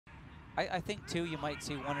I think, too, you might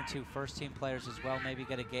see 1 or 2 first-team players as well maybe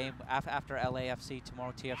get a game after LAFC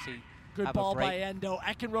tomorrow, TFC. Good ball by Endo.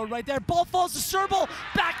 Eckenrode right there. Ball falls to Srbely.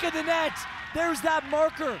 Back of the net. There's that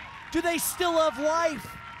marker. Do they still have life?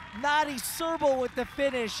 Matty Srbely with the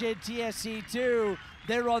finish in TFC II.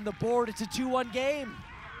 They're on the board. It's a 2-1 game.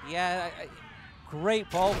 Yeah, great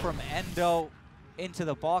ball from Endo into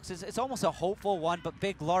the box. It's almost a hopeful one, but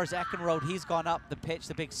big Lars Eckenrode, he's gone up the pitch,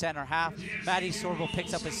 the big center half. Matty Srbely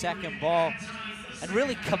picks up his second ball and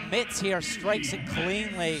really commits here, strikes it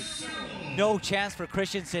cleanly. No chance for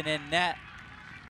Christensen in net.